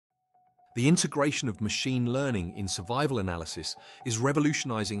The integration of machine learning in survival analysis is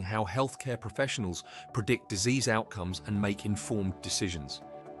revolutionizing how healthcare professionals predict disease outcomes and make informed decisions.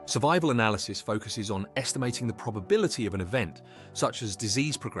 Survival analysis focuses on estimating the probability of an event, such as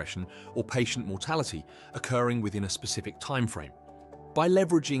disease progression or patient mortality, occurring within a specific timeframe. By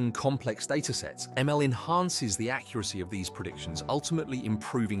leveraging complex datasets, ML enhances the accuracy of these predictions, ultimately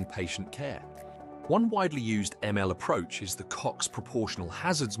improving patient care. One widely used ML approach is the Cox proportional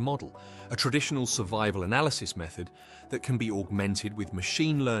hazards model, a traditional survival analysis method that can be augmented with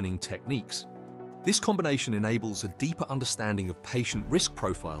machine learning techniques. This combination enables a deeper understanding of patient risk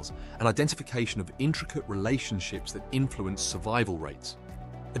profiles and identification of intricate relationships that influence survival rates.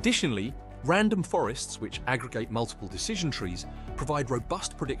 Additionally, random forests, which aggregate multiple decision trees, provide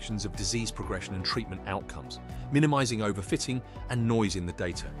robust predictions of disease progression and treatment outcomes, minimizing overfitting and noise in the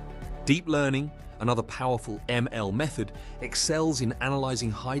data. Deep learning, another powerful ML method, excels in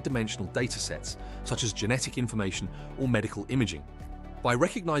analyzing high-dimensional datasets, such as genetic information or medical imaging. By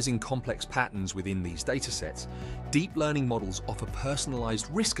recognizing complex patterns within these datasets, deep learning models offer personalized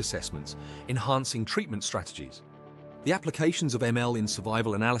risk assessments, enhancing treatment strategies. The applications of ML in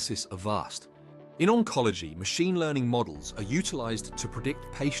survival analysis are vast. In oncology, machine learning models are utilized to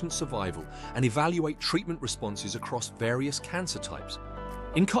predict patient survival and evaluate treatment responses across various cancer types.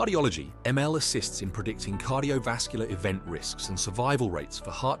 In cardiology, ML assists in predicting cardiovascular event risks and survival rates for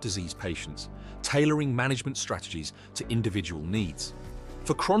heart disease patients, tailoring management strategies to individual needs.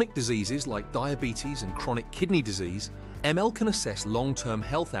 For chronic diseases like diabetes and chronic kidney disease, ML can assess long-term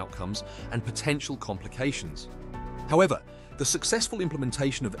health outcomes and potential complications. However, the successful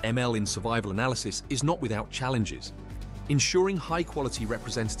implementation of ML in survival analysis is not without challenges. Ensuring high-quality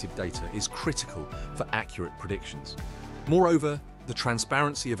representative data is critical for accurate predictions. Moreover, the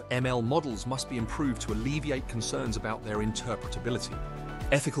transparency of ML models must be improved to alleviate concerns about their interpretability.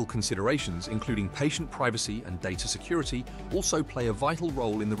 Ethical considerations, including patient privacy and data security, also play a vital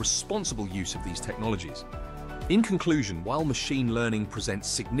role in the responsible use of these technologies. In conclusion, while machine learning presents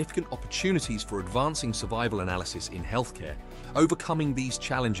significant opportunities for advancing survival analysis in healthcare, overcoming these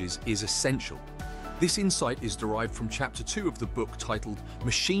challenges is essential. This insight is derived from Chapter 2 of the book titled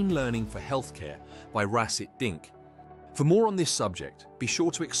Machine Learning for Healthcare by Rasit Dinc. For more on this subject, be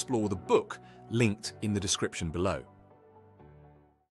sure to explore the book linked in the description below.